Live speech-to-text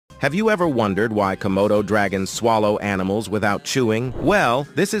Have you ever wondered why Komodo dragons swallow animals without chewing? Well,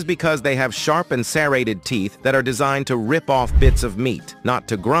 this is because they have sharp and serrated teeth that are designed to rip off bits of meat, not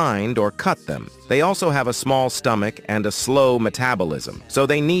to grind or cut them. They also have a small stomach and a slow metabolism, so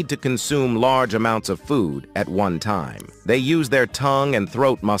they need to consume large amounts of food at one time. They use their tongue and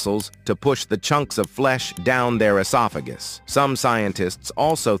throat muscles to push the chunks of flesh down their esophagus. Some scientists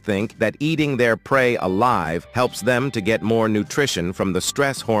also think that eating their prey alive helps them to get more nutrition from the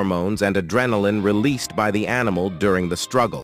stress hormones and adrenaline released by the animal during the struggle.